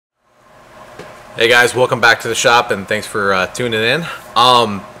Hey guys, welcome back to the shop and thanks for tuning in.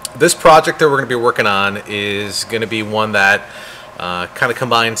 This project that we're going to be working on is going to be one that kind of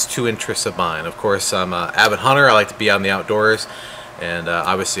combines two interests of mine. Of course, I'm an avid hunter. I like to be out in the outdoors, and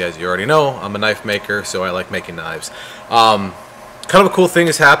obviously, as you already know, I'm a knife maker, so I like making knives. Kind of a cool thing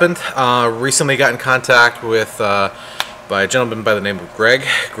has happened. Recently got in contact with by a gentleman by the name of Greg.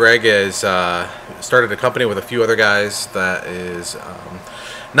 Greg has started a company with a few other guys that is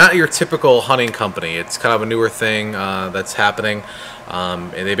not your typical hunting company. It's kind of a newer thing that's happening,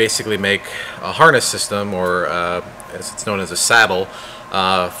 and they basically make a harness system, or as it's known as a saddle,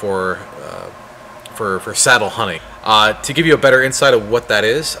 for saddle hunting. To give you a better insight of what that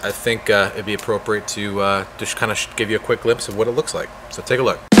is, I think it'd be appropriate to just kind of give you a quick glimpse of what it looks like. So take a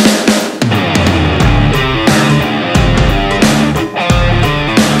look.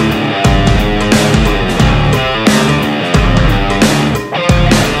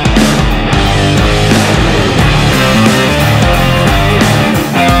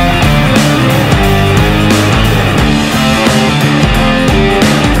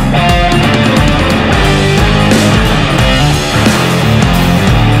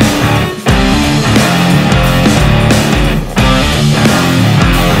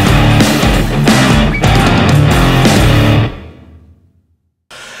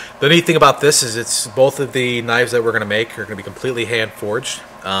 The neat thing about this is it's both of the knives that we're going to make are going to be completely hand forged.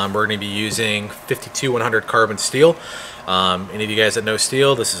 We're going to be using 52-100 carbon steel. Any of you guys that know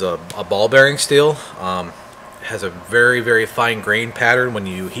steel, this is a ball bearing steel. It has a very fine grain pattern when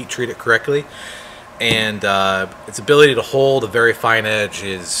you heat treat it correctly, and its ability to hold a very fine edge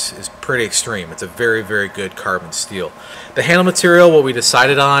is pretty extreme. It's a very good carbon steel. The handle material, what we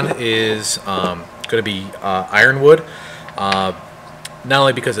decided on, is going to be ironwood. Not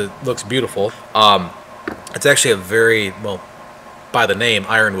only because it looks beautiful, it's actually a very, well, by the name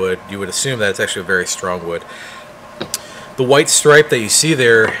ironwood, you would assume that it's actually a very strong wood. The white stripe that you see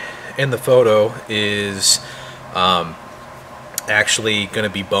there in the photo is actually going to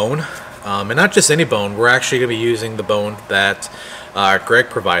be bone, and not just any bone. We're actually going to be using the bone that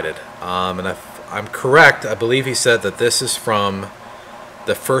Greg provided, and if I'm correct, I believe he said that this is from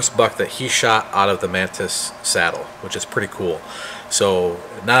the first buck that he shot out of the Mantis saddle, which is pretty cool. So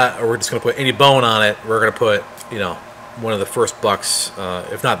we're just going to put any bone on it. We're going to put, you know, one of the first bucks,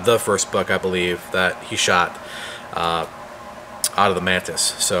 if not the first buck, I believe, that he shot out of the Mantis.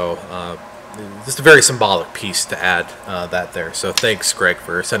 So just a very symbolic piece to add that there. So thanks, Greg,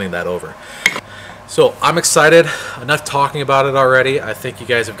 for sending that over. So I'm excited. Enough talking about it already. I think you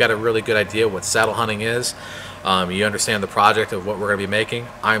guys have got a really good idea what saddle hunting is. You understand the project of what we're going to be making.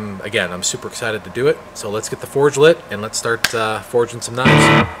 I'm super excited to do it. So let's get the forge lit and let's start forging some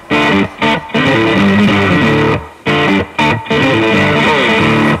knives.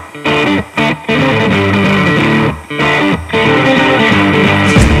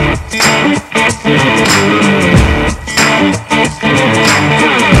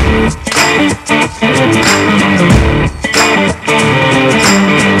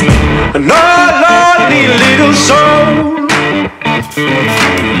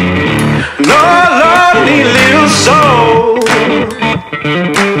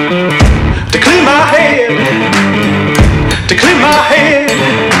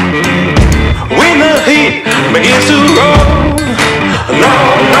 Begins to roll. No.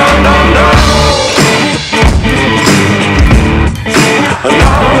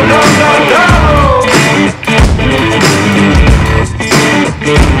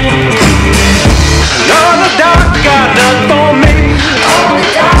 No, the doctor got nothing for me. Oh, the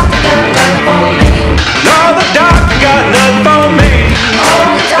doctor got nothing for me. No, the doctor got nothing for me.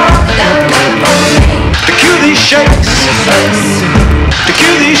 Oh, the doctor got nothing for me. To cue these shakes. To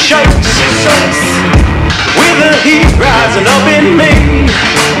cue these shakes. With the heat rising up in me.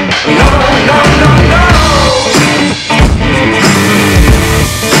 No.